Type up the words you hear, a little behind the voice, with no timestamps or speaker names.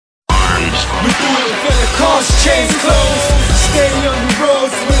We do it for the cars, chains closed. Stay on the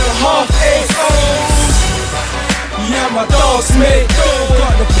roads with a half-8 O's. Yeah, my dogs make dough.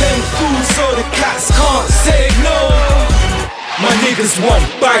 Got the pen food so the cats can't say no. My niggas want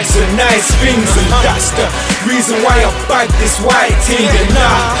bags of nice things, and that's the reason why I bag this white thing. And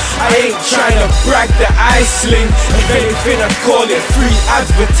nah, I ain't tryna brag that I sling. If anything, I call it free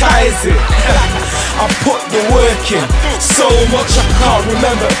advertising. I put the work in so much I can't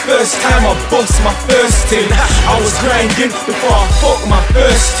remember first time I bust my first thing. I was grinding before I fucked my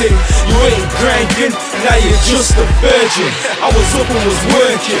first thing. You ain't grinding, now you're just a virgin. I was up and was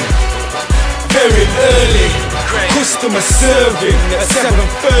working very early, customer serving at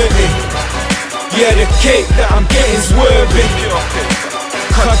 7:30. Yeah, the cake that I'm getting's worth it,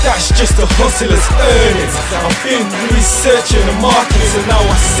 cause that's just a hustler's earnings. I've been researching the markets and now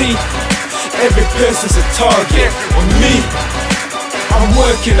I see every person's a target. On me, I'm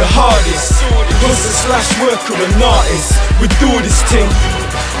working the hardest. Hustler/worker and artist. We do this thing.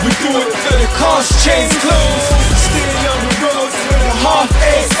 We do it for the cars, chains closed. Stay on the roads with a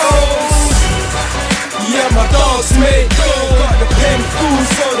half-8 O's. Yeah, my dogs make dough. Got the pen food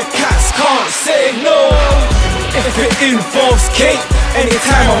so the cats can't say no. If it involves cake,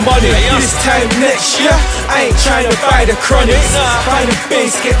 anytime I'm on it. This time next year, I ain't tryna buy the chronics. Find the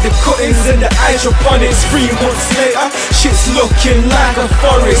base, get the cuttings and the hydroponics. 3 months later, shit's looking like a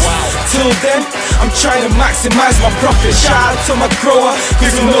forest. Till then, I'm trying to maximize my profit. Shout out to my grower,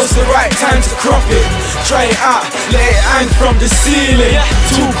 cause he knows the right time to crop it. Try it out, let it hang from the ceiling.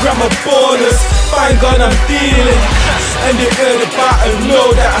 2 gram of ballers, bang on I'm dealing. And they heard about and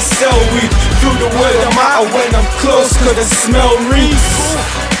know that I sell weed. Through the word of mouth when I'm close, cause the smell reeks.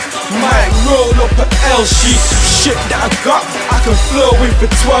 Might roll up an L sheet. Shit that I got, I can flow with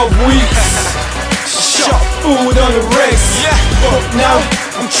for 12 weeks. Shot food on the regs, but now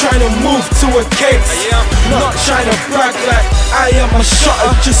I'm trying to move to a case. Not trying to brag like I am a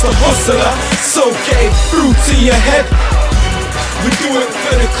shotter, just a hustler. So get it through to your head. We do it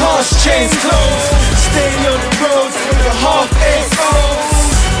for the cars, chains closed. Stay on the roads with a half-8 O's.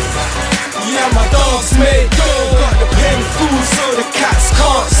 Yeah, my dogs make dough. Got the pen food so the cats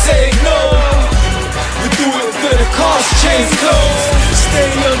can't say no. We do it for the cars, chains closed.